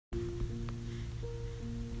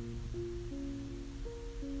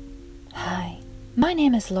My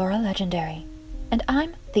name is Laura Legendary, and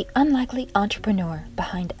I'm the unlikely entrepreneur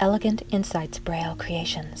behind Elegant Insights Braille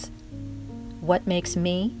Creations. What makes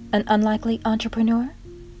me an unlikely entrepreneur?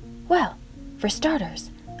 Well, for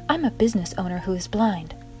starters, I'm a business owner who is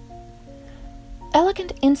blind.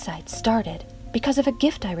 Elegant Insights started because of a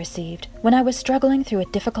gift I received when I was struggling through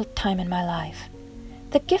a difficult time in my life.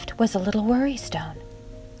 The gift was a little worry stone,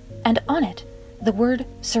 and on it, the word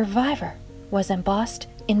survivor was embossed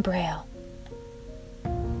in Braille.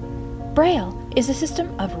 Braille is a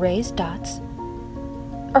system of raised dots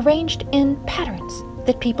arranged in patterns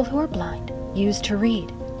that people who are blind use to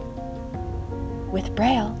read. With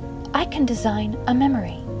Braille, I can design a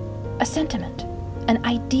memory, a sentiment, an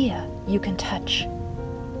idea you can touch.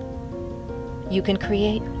 You can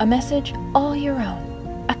create a message all your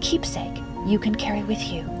own, a keepsake you can carry with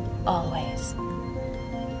you always.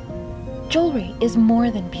 Jewelry is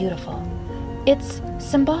more than beautiful. It's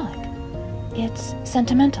symbolic. It's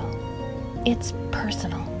sentimental. It's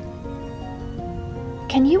personal.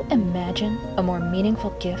 Can you imagine a more meaningful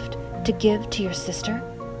gift to give to your sister,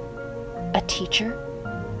 a teacher,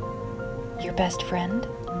 your best friend?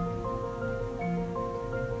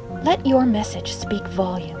 Let your message speak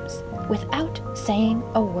volumes without saying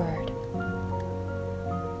a word.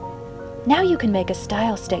 Now you can make a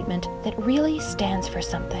style statement that really stands for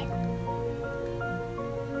something.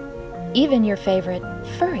 Even your favorite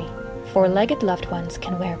furry, four-legged loved ones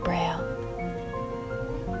can wear Braille.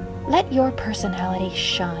 Let your personality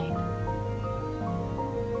shine.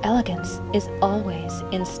 Elegance is always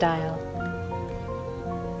in style.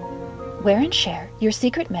 Wear and share your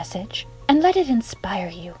secret message and let it inspire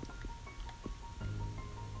you.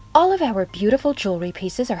 All of our beautiful jewelry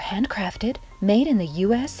pieces are handcrafted, made in the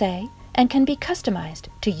USA, and can be customized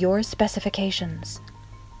to your specifications.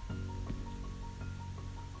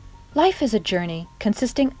 Life is a journey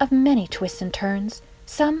consisting of many twists and turns,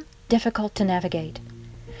 some difficult to navigate.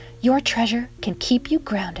 Your treasure can keep you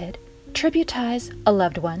grounded, tributize a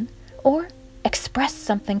loved one, or express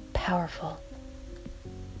something powerful.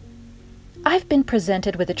 I've been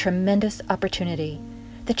presented with a tremendous opportunity,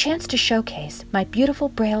 the chance to showcase my beautiful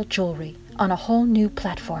Braille jewelry on a whole new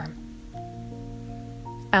platform.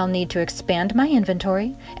 I'll need to expand my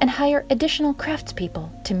inventory and hire additional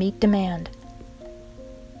craftspeople to meet demand.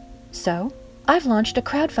 So, I've launched a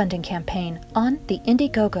crowdfunding campaign on the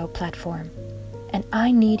Indiegogo platform, and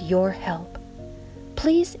I need your help.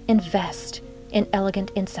 Please invest in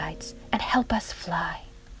Elegant Insights and help us fly.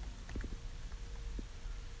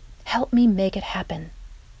 Help me make it happen.